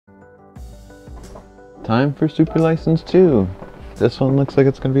Time for Super License 2. This one looks like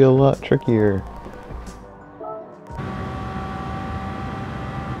it's going to be a lot trickier.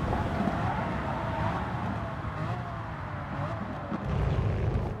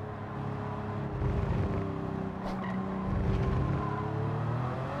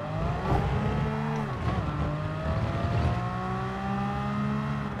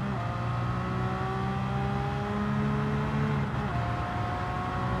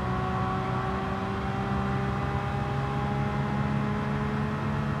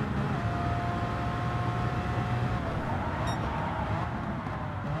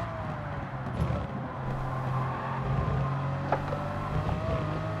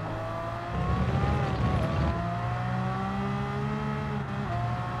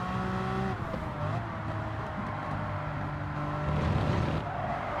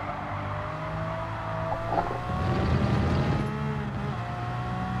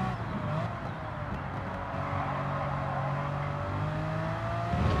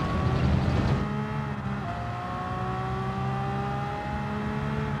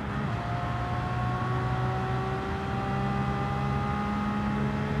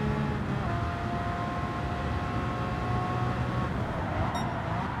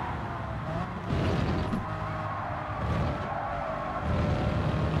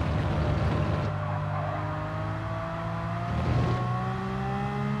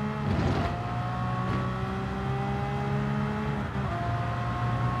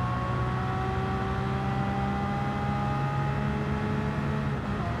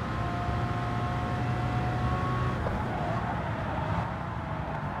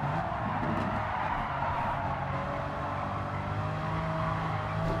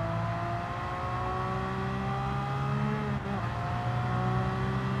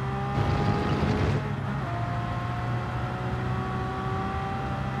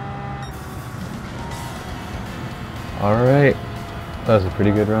 Alright, that was a pretty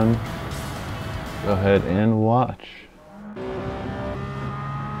good run. Go ahead and watch.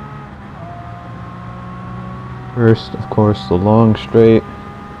 First, of course, the long straight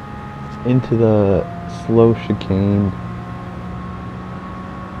into the slow chicane.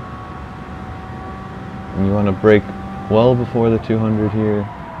 And you want to brake well before the 200 here.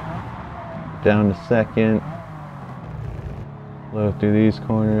 Down to second. Slow through these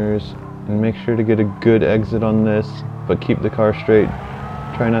corners. And make sure to get a good exit on this, but keep the car straight.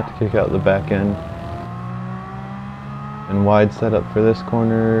 Try not to kick out the back end. And wide setup for this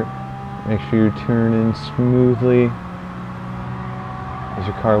corner. Make sure you turn in smoothly, as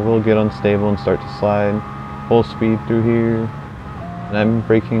your car will get unstable and start to slide. Full speed through here. And I'm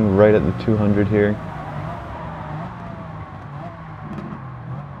braking right at the 200 here.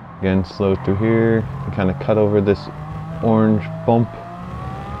 Again, slow through here. And kind of cut over this orange bump.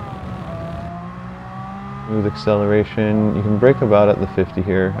 Smooth acceleration. You can brake about at the 50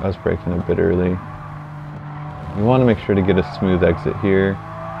 here. I was braking a bit early. You want to make sure to get a smooth exit here.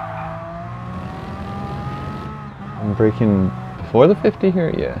 I'm braking before the 50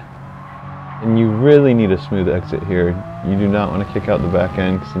 here? Yeah. And you really need a smooth exit here. You do not want to kick out the back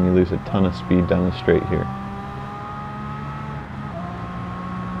end because then you lose a ton of speed down the straight here.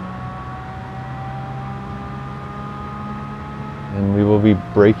 And we will be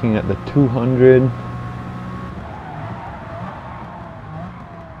braking at the 200.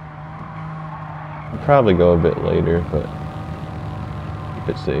 Probably go a bit later, but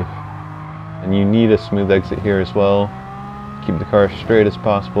keep it safe. And you need a smooth exit here as well. Keep the car straight as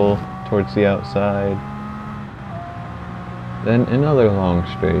possible towards the outside. Then another long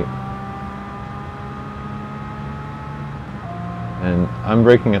straight. And I'm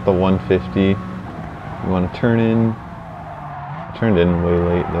braking at the 150. You want to turn in. I turned in way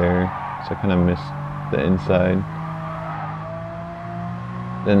late there, so I kind of missed the inside.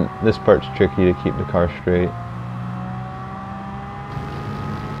 Then this part's tricky to keep the car straight.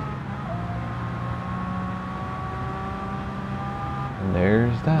 And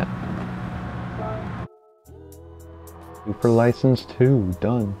there's that. Super License 2,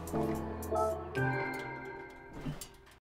 done.